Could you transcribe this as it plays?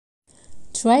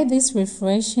Try this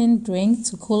refreshing drink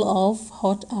to cool off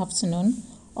hot afternoon,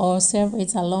 or serve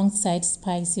it alongside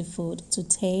spicy food to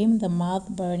tame the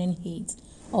mouth-burning heat,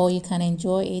 or you can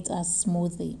enjoy it as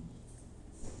smoothie.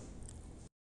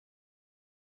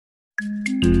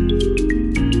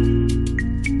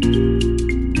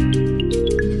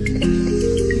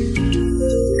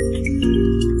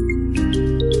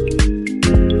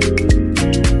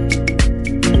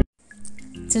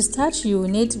 To start, you will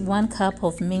need 1 cup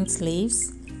of mint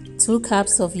leaves, 2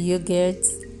 cups of yogurt,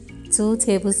 2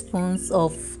 tablespoons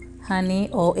of honey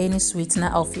or any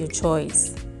sweetener of your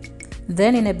choice.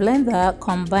 Then in a blender,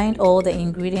 combine all the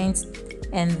ingredients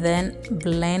and then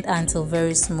blend until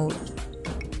very smooth.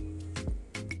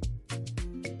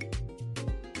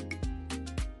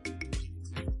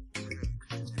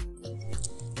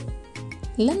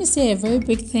 Let me say a very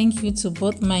big thank you to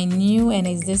both my new and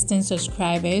existing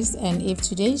subscribers, and if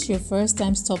today is your first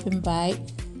time stopping by,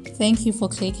 thank you for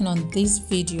clicking on this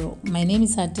video. My name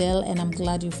is Adel and I'm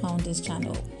glad you found this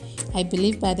channel. I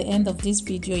believe by the end of this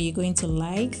video you're going to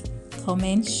like,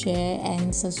 comment, share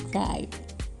and subscribe.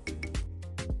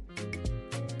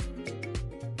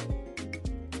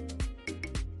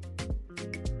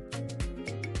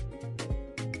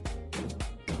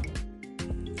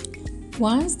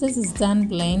 Once this is done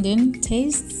blending,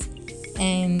 taste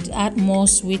and add more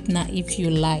sweetener if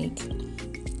you like.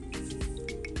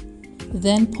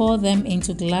 Then pour them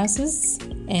into glasses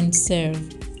and serve.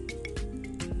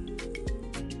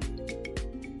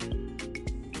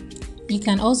 You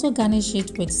can also garnish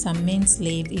it with some mint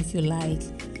leaf if you like.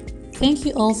 Thank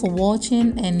you all for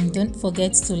watching, and don't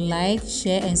forget to like,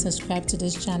 share and subscribe to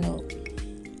this channel.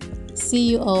 See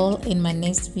you all in my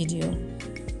next video.